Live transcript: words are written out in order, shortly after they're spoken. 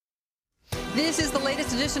This is the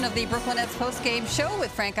latest edition of the Brooklyn Nets Postgame Show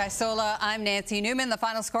with Frank Isola. I'm Nancy Newman. The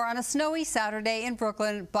final score on a snowy Saturday in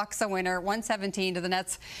Brooklyn. Bucks a winner, 117 to the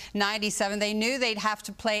Nets 97. They knew they'd have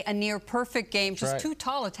to play a near-perfect game, just too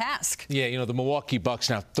tall a task. Yeah, you know, the Milwaukee Bucks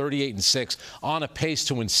now 38-6, on a pace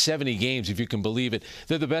to win 70 games, if you can believe it.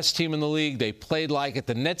 They're the best team in the league. They played like it.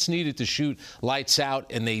 The Nets needed to shoot lights out,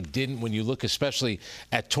 and they didn't. When you look especially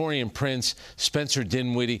at Taurean Prince, Spencer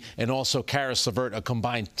Dinwiddie, and also Karis LeVert, a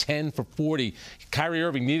combined 10 for 40. Kyrie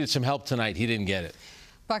Irving needed some help tonight. He didn't get it.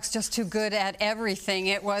 Bucks just too good at everything.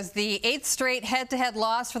 It was the 8th straight head-to-head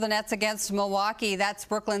loss for the Nets against Milwaukee. That's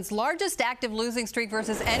Brooklyn's largest active losing streak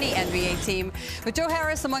versus any NBA team. With Joe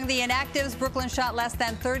Harris among the inactives, Brooklyn shot less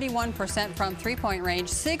than 31% from three-point range.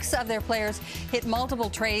 6 of their players hit multiple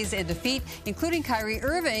treys in defeat, including Kyrie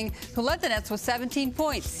Irving, who led the Nets with 17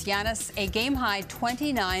 points. Giannis, a game-high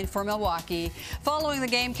 29 for Milwaukee. Following the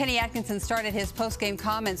game, Kenny Atkinson started his post-game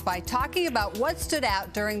comments by talking about what stood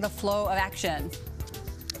out during the flow of action.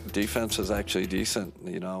 Defense was actually decent.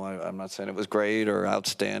 You know, I'm not saying it was great or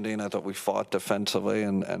outstanding. I thought we fought defensively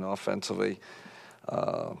and offensively.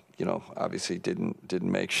 You know, obviously didn't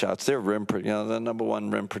make shots. They're the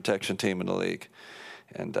 #1 rim protection team in the league.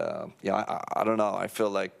 And I don't know. I feel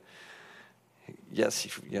like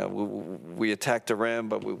yes, we attacked the rim,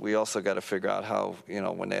 but we also got to figure out how,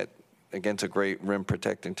 when that against a great rim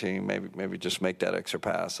protecting team, maybe just make that extra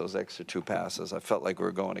pass, those extra 2 passes. I felt like we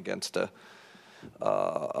were going against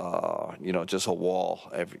just a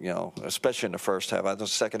wall, especially in the first half. I thought the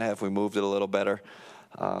second half we moved it a little better.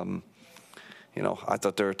 I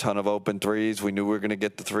thought there were a ton of open threes. We knew we were going to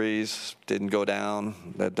get the threes. Didn't go down.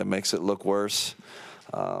 That makes it look worse.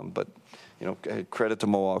 But credit to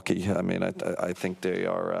Milwaukee. I mean, I think they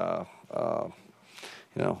are,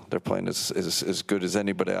 they're playing as good as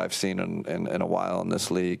anybody I've seen in a while in this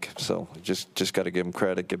league. So just got to give them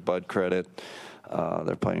credit, give Bud credit.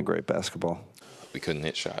 They're playing great basketball. We couldn't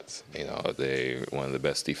hit shots. They're one of the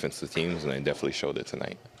best defensive teams, and they definitely showed it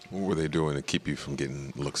tonight. What were they doing to keep you from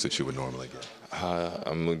getting looks that you would normally get?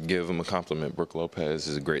 I'm going to give him a compliment. Brook Lopez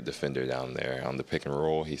is a great defender down there. On the pick and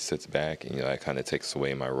roll, he sits back, and that kind of takes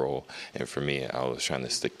away my role. And for me, I was trying to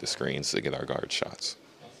stick the screens to get our guard shots.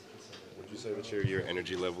 Would you say that your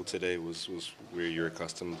energy level today was where you're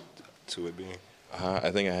accustomed to it being?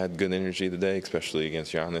 I think I had good energy today, especially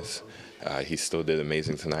against Giannis. He still did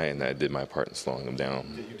amazing tonight, and I did my part in slowing him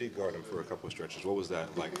down. You did guard him for a couple of stretches. What was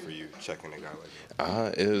that like for you, checking a guy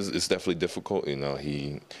like that? It's definitely difficult.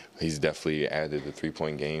 He's definitely added a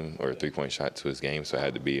three-point game or a three-point shot to his game, so I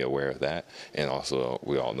had to be aware of that. And also,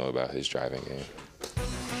 we all know about his driving game.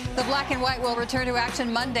 The Black and White will return to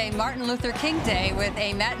action Monday, Martin Luther King Day, with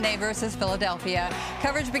a matinee versus Philadelphia.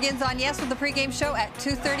 Coverage begins on Yes with the pregame show at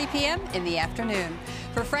 2:30 p.m. in the afternoon.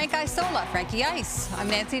 For Frank Isola, Frankie Ice, I'm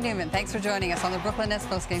Nancy Newman. Thanks for joining us on the Brooklyn Nets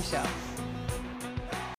Postgame Show.